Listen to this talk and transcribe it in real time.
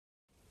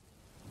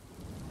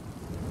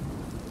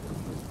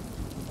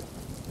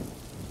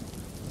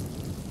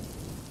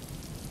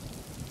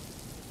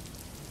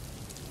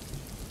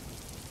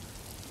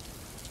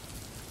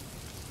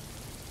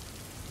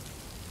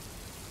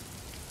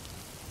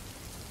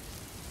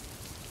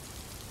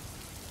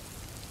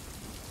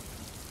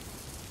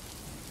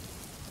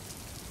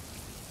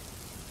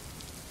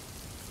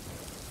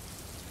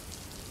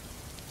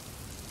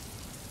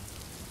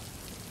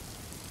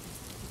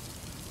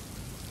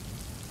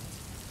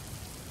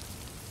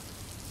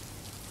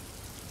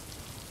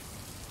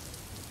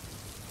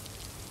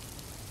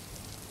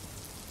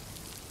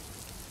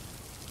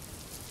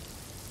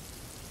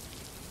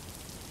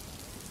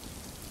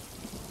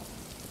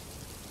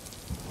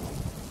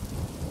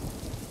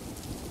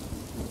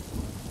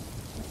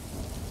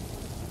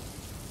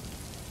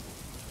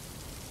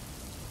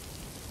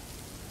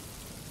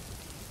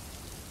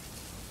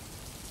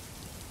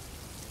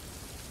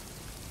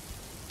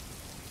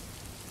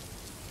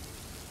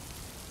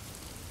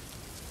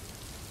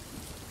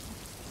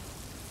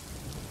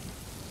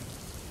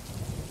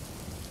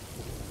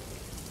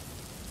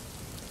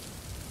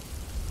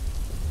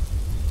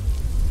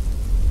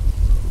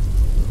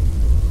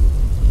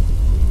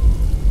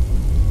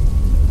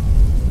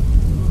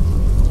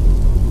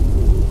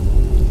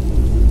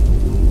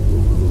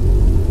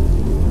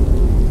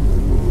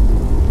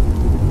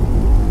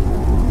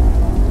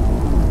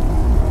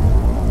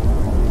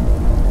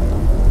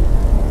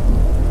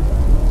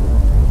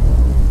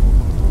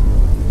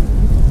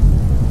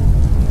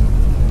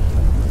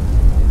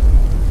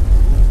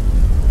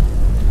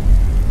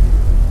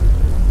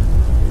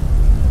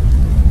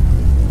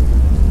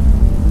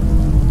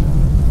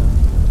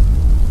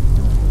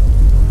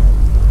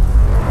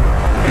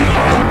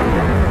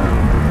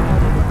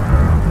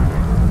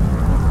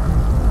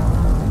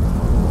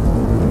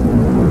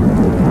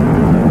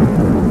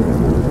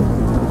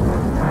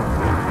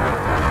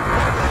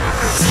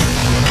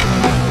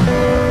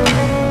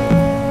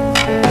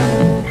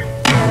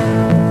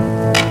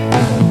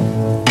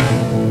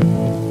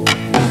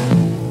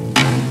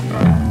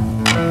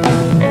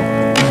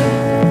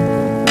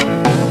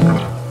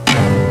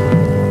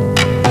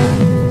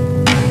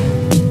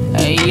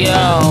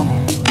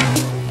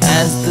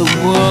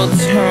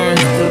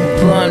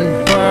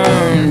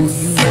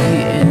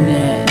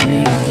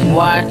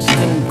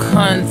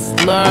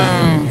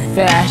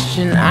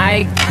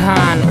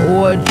icon,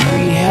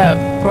 Audrey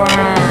Hepburn.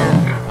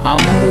 I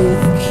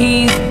move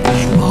keys, but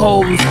you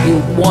hoes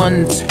get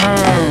one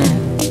turn.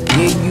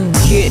 Yeah, you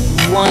get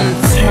one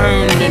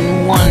turn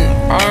and one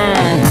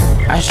earn.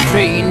 I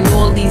straighten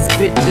all these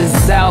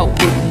bitches out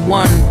with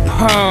one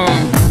perm.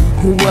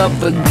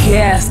 Whoever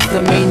gassed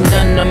them ain't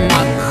none of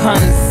my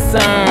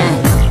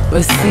concern.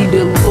 But see,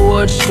 the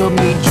Lord showed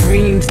me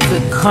dreams to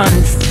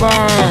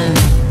confirm.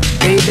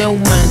 They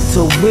done went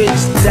to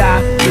witch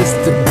doctors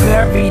to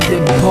bury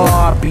the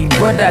Barbie,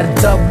 but I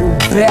double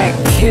back,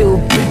 kill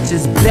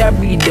bitches,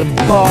 bury the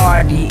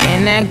body.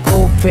 And that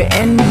go for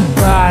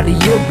anybody,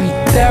 you'll be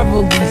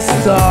thoroughly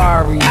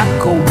sorry. I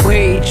could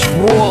wage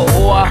war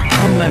or I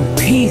come in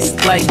peace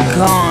like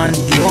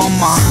Gandhi. On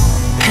my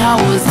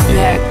powers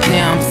back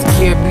now, I'm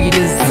scary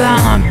to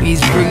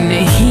zombies. Bring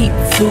the heat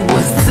to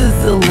a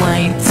sizzle, I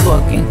ain't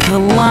talking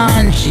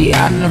Kalanji.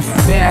 I done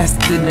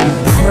fasted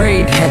and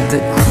prayed, had to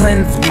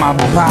cleanse my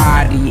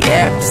body.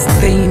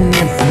 Abstaining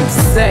from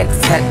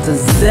sex, had to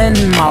zen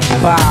my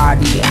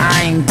body.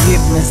 I ain't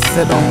giving,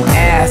 so don't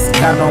ask,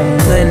 I don't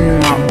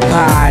lend my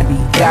body.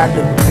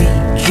 Gotta be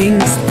king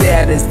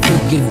status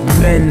to give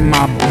men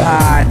my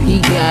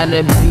body.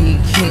 Gotta be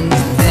king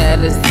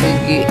status to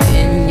get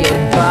in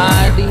your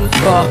body.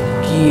 Fuck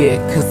yeah,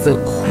 cause a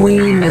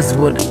queen is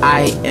what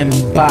I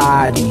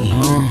embody.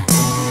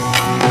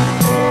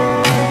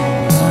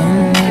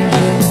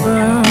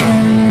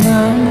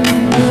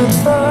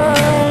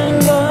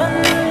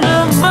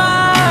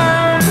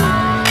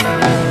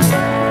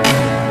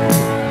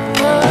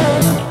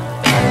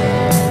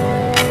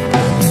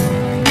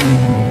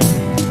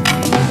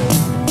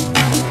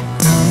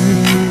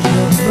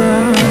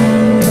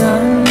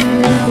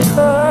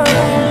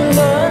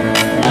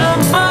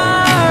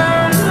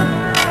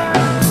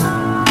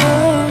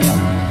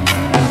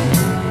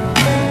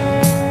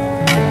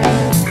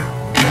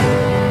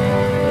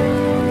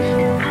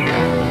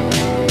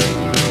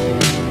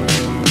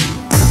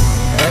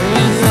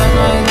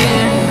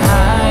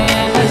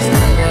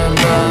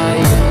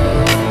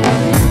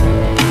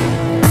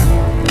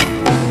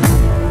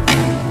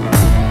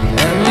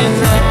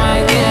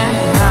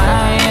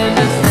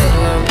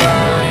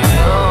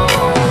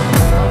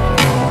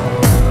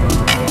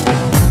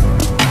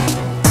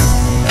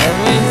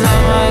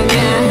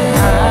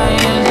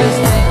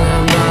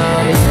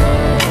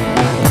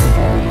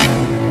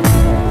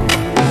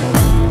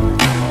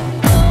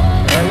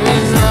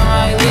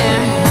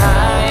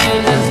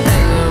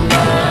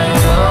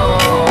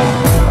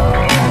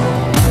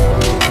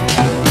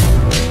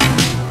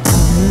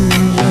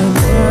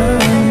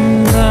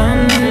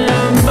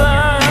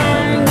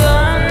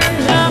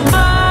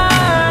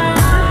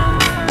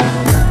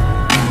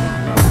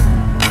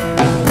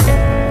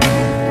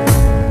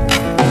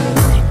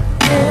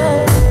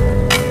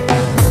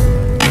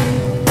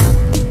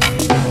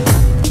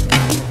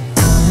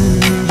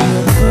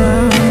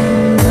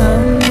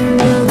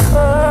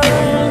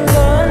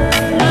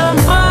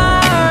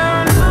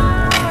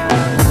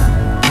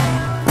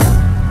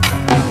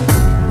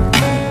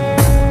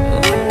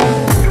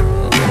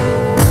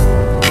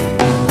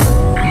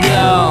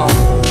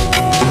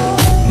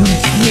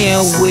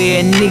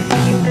 Wear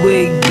Nicki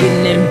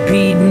wiggin' and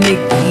be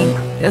Nicki.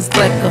 That's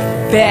like a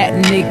fat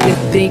nigga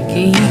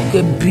thinking he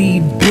could be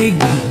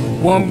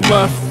Biggie. One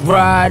rough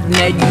ride,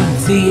 now you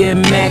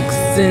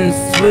DMX and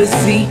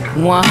Swissy.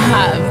 One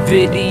hot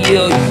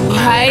video, you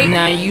hype,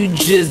 now you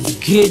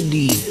just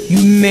giddy.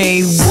 You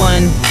made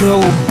one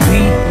dope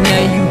beat,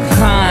 now you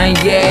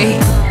Kanye.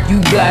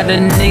 You got a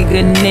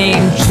nigga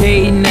named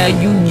Jay, now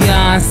you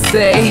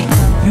Beyonce.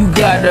 You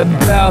got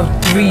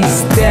about 3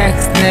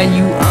 stacks, now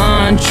you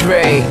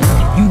Andre.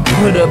 You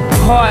put a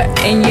part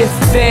in your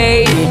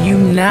fade, and you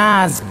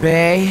Nas,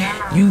 bae.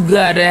 You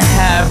gotta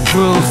have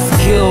real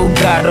skill,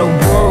 gotta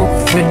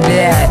work for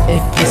that.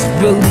 If it's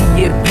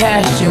really your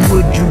passion,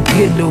 would you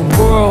get the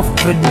world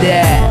for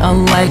that?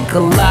 Unlike a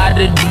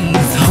lot of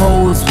these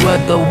hoes,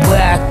 whether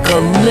whack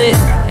or lit,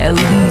 at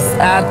least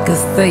I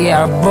could say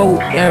I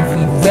wrote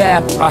every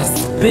rap I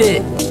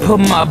spit. Put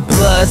my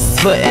blood,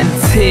 sweat, and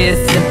tears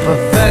in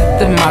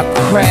perfecting my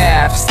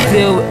craft.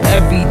 Still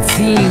every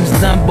team's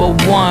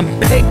 #1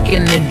 pick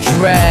in the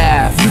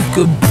draft. You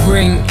could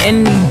bring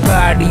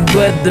anybody,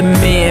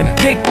 weatherman,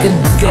 pick a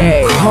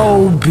day. I'm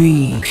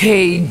Kobe,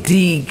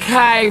 KD,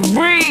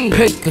 Kyrie,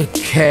 pick a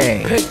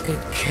K, pick a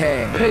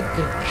K, pick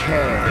a K,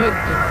 pick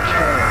a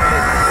K.